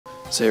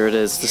So here it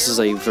is. This is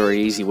a very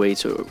easy way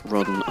to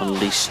run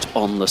Unleashed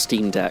on the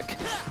Steam Deck.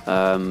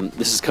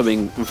 This is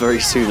coming very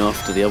soon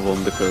after the other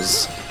one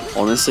because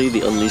honestly the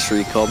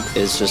UnleashedRecomp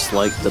is just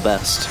like the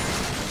best.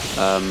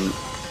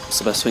 It's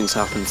the best things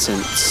happened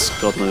since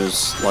God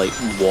knows like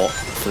what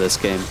for this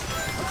game.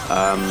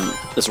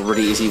 There's a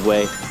really easy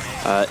way.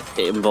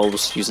 It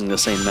involves using the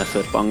same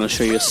method, but I'm going to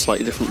show you a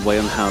slightly different way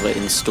on how to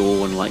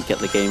install and like get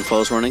the game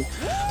files running.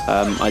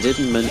 I did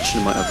mention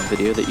in my other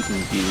video that you can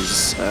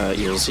use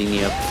your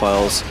Xenia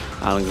files,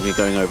 and I'm going to be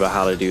going over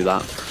how to do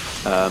that.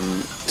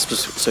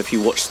 So if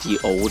you watch the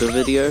older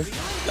video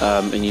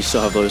and you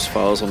still have those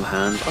files on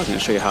hand, I'm going to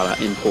show you how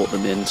to import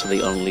them into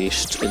the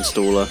Unleashed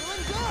installer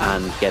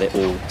and get it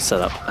all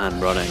set up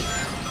and running.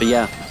 But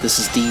yeah, this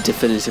is the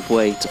definitive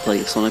way to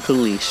play Sonic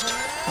Unleashed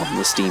on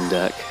the Steam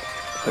Deck.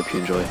 Hope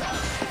you enjoy.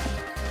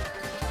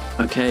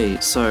 Okay,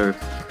 so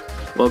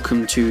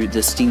welcome to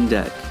the Steam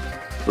Deck.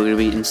 We're going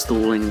to be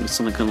installing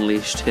Sonic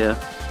Unleashed here.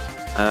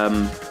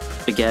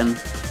 Again,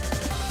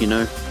 you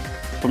know,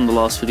 from the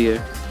last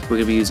video, we're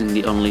going to be using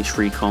the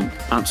UnleashedRecomp.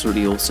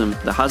 Absolutely awesome.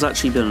 There has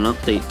actually been an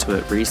update to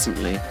it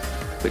recently,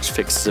 which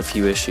fixes a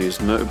few issues,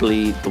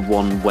 notably the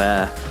one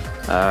where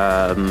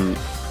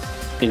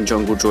in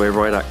Jungle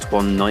Joyride Act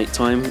 1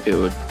 nighttime,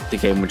 the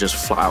game would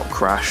just flat out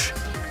crash.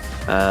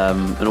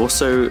 And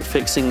also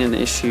fixing an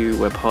issue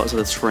where parts of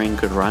the terrain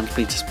could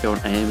randomly disappear on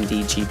AMD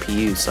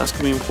GPUs. So that's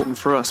going to be important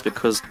for us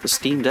because the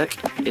Steam Deck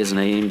is an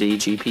AMD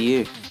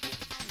GPU.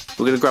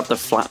 We're going to grab the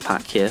flat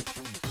pack here,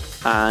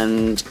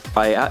 and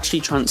I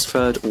actually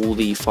transferred all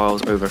the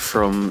files over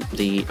from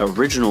the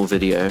original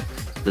video,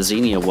 the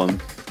Xenia one.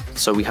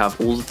 So we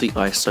have all of the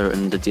ISO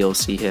and the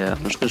DLC here.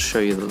 I'm just going to show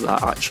you that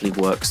that actually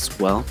works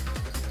well.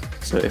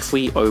 So if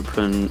we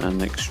open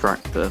and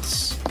extract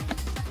this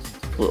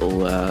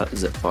little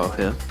zip file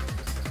here,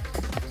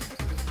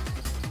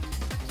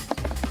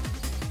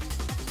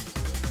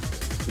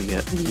 we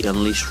get the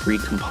Unleashed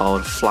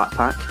recompiled flat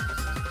pack,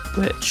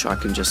 which I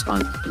can just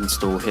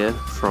install here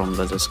from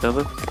the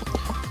Discover.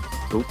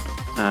 Oop.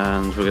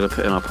 And we're going to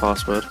put in our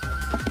password.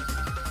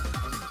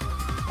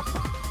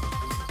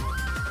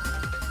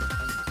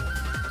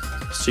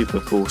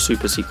 Super cool,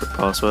 super secret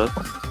password.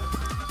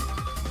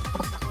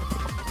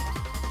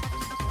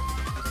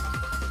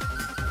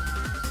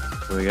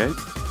 There we go.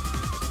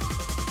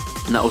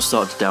 And that will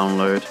start to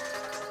download,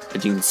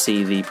 and you can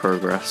see the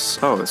progress.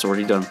 Oh, it's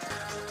already done.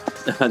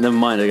 Never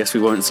mind, I guess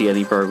we won't see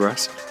any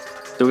progress.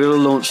 So we're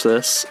going to launch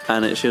this,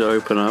 and it should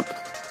open up.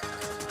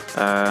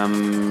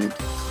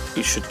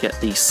 You should get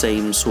the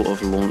same sort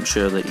of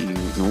launcher that you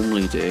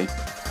normally do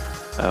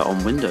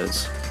on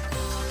Windows.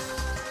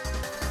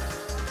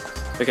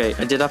 Okay,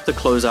 I did have to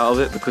close out of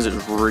it because it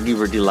was really,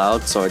 really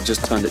loud, so I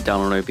just turned it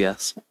down on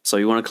OBS. So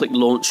you want to click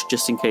launch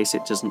just in case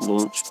it doesn't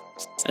launch,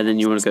 and then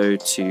you want to go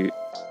to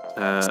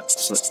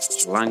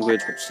select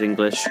language, which is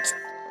English,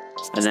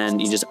 and then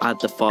you just add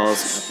the files,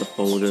 add the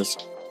folders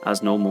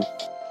as normal.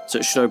 So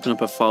it should open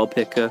up a file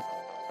picker.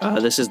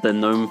 This is the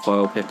GNOME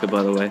file picker,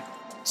 by the way.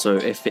 So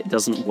if it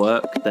doesn't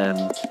work,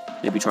 then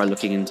maybe try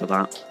looking into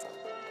that. So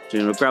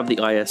you're going to grab the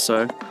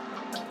ISO,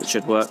 it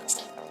should work.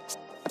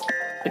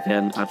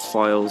 Again, add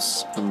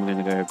files, and we're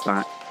going to go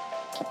back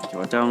to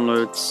our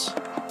downloads,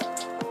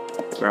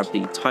 grab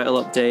the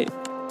title update,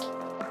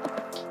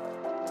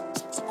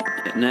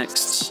 hit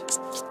next,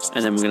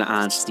 and then we're going to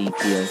add the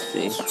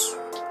DLC.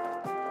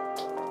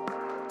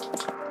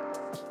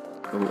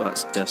 Oh,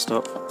 that's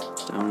desktop,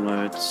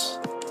 downloads.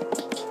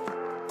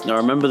 Now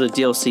remember the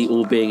DLC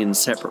all being in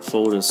separate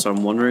folders, so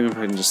I'm wondering if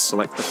I can just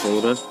select the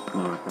folder.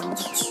 No, I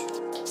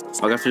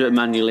can't. I'll have to do it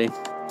manually,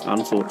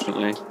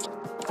 unfortunately.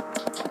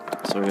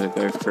 So we're going to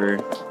go through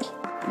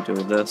and do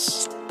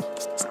this.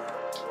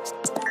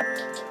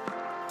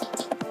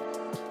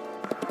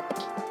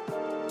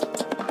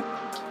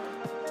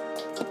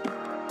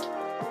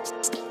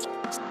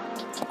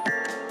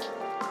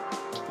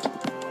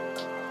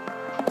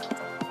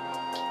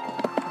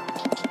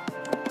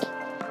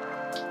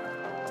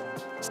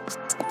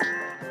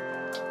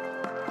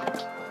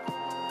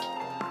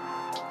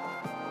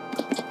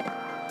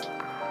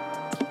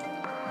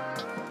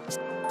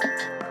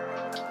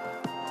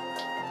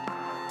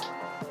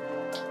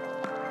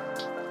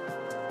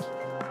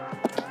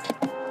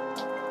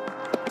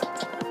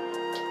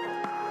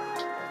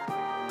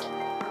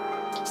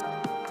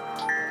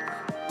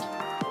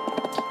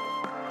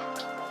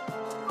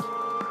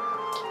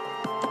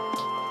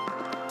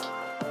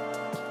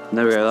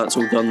 There we go, that's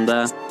all done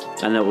there,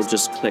 and then we'll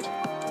just click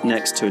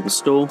next to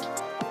install,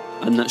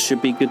 and that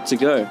should be good to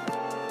go.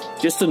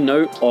 Just a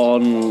note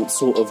on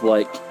sort of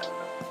like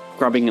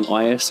grabbing an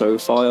ISO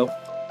file.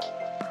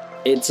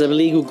 It's a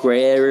legal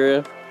grey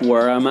area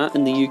where I'm at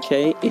in the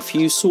UK. If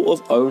you sort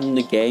of own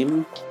the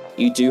game,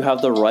 you do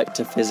have the right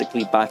to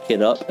physically back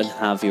it up and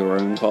have your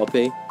own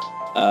copy.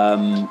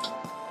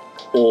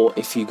 Or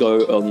if you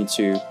go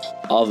onto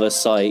other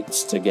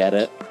sites to get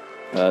it,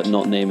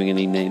 not naming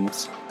any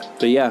names.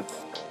 But yeah.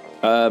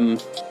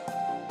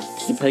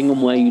 Depending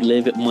on where you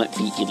live, it might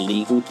be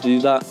illegal to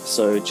do that,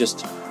 so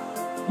just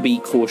be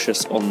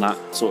cautious on that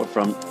sort of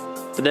front.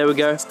 But there we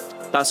go.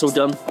 that's all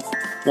done.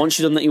 Once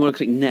you've done that, you want to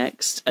click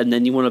next, and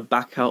then you want to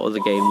back out of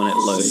the game when it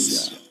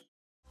loads.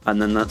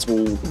 And then that's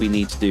all we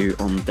need to do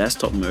on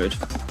desktop mode.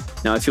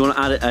 Now, if you want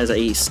to add it as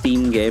a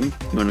Steam game,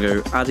 you want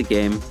to go add a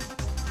game,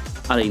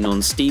 add a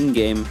non-Steam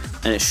game,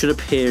 and it should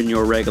appear in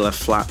your regular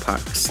flat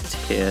packs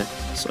here.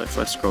 So if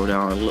I scroll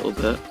down a little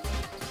bit,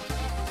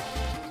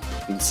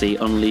 you can see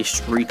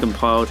Unleashed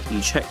recompiled.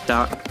 You check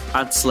that,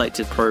 add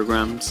selected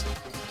programs,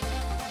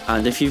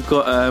 and if you've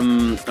got,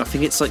 I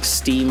think it's like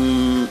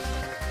Steam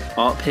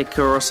Art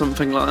Picker or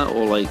something like that,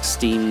 or like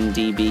Steam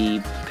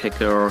DB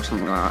Picker or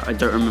something like that. I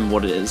don't remember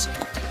what it is,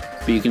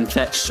 but you can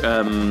fetch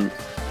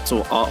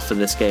sort of art for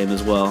this game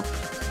as well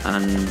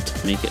and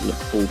make it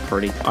look all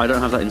pretty. I don't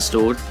have that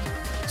installed,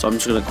 so I'm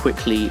just going to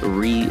quickly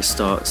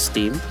restart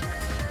Steam.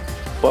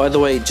 By the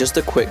way, just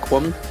a quick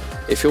one.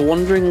 If you're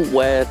wondering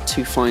where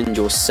to find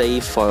your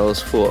save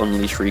files for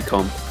Unleashed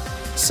Recomp,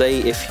 say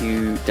if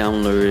you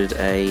downloaded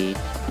a,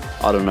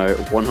 I don't know,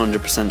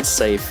 100%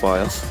 save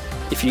file.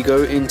 If you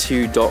go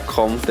into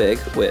 .config,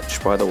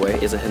 which by the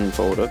way is a hidden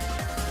folder,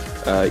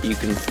 you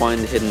can find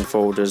hidden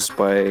folders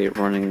by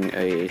running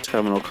a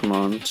terminal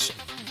command,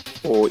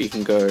 or you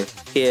can go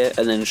here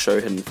and then show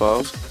hidden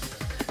files.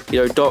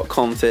 You go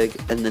 .config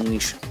and then you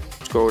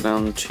scroll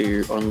down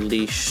to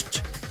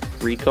Unleashed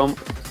Recomp,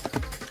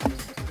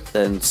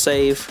 then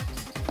save,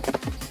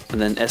 and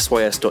then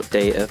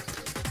sys.data.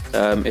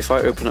 If I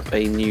open up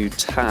a new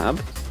tab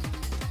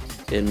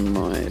in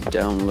my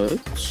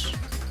downloads,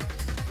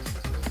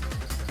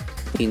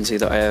 you can see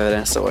that I have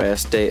an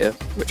SOS data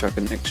which I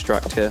can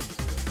extract here.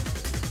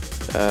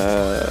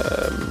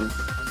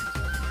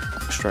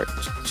 Extract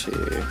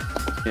to,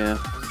 yeah,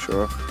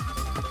 sure.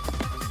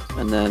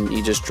 And then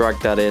you just drag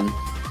that in.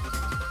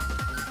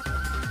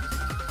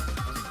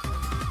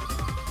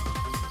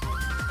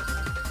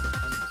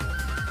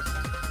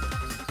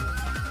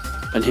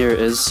 And here it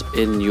is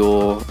in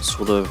your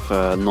sort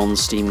of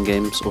non-Steam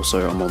games.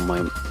 Also, I'm on my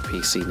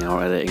PC now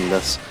editing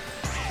this.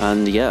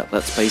 And yeah,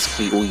 that's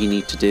basically all you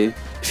need to do.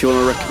 If you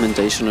want a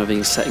recommendation of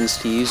any settings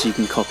to use, you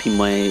can copy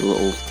my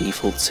little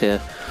defaults here.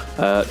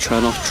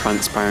 Turn off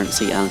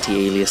transparency,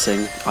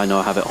 anti-aliasing. I know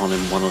I have it on in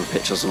one of the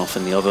pictures and off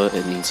in the other.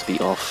 It needs to be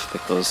off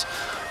because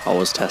I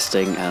was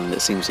testing and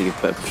it seems to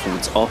give better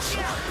performance off.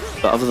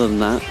 But other than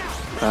that,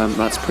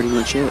 that's pretty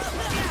much it.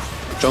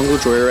 Jungle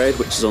Joyride,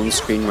 which is on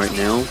screen right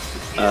now,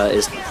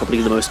 is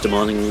probably the most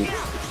demanding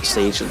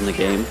stage in the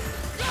game,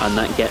 and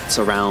that gets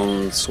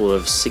around sort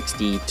of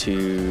 60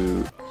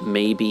 to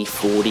maybe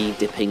 40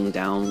 dipping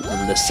down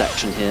on this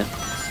section here,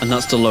 and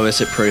that's the lowest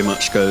it pretty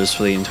much goes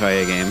for the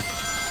entire game.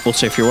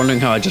 Also, if you're wondering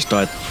how I just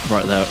died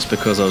right there, it's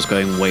because I was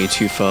going way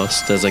too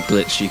fast. There's a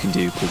glitch you can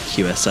do called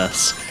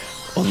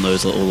QSS on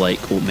those little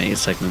like automated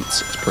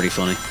segments. It's pretty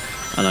funny,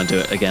 and I do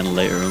it again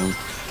later on.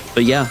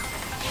 But yeah,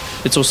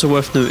 it's also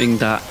worth noting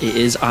that it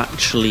is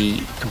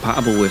actually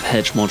compatible with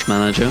Hedge Mod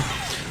Manager.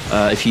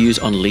 If you use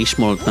Unleash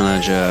Mod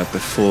Manager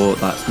before,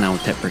 that's now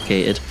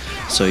deprecated,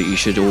 so you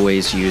should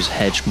always use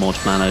Hedge Mod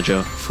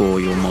Manager for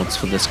your mods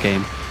for this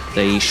game.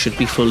 They should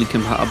be fully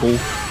compatible,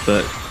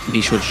 but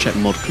be sure to check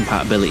mod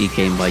compatibility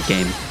game by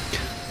game.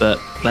 But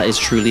that is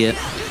truly it.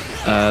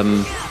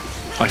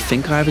 I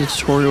think I have a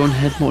tutorial on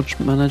Hedge Mod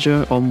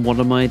Manager on one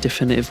of my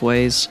definitive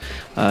ways.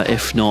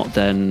 If not,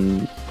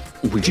 then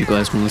would you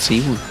guys want to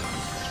see one?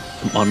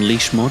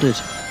 Unleash modded,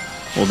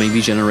 or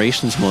maybe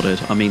Generations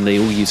modded. I mean, they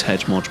all use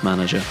Hedge Mod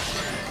Manager.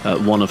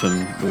 One of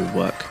them will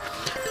work.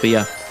 But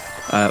yeah,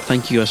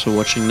 thank you guys for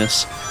watching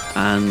this,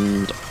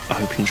 and I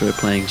hope you enjoy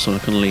playing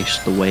Sonic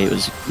Unleashed the way it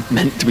was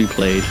meant to be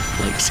played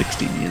like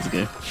 16 years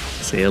ago.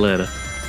 See you later.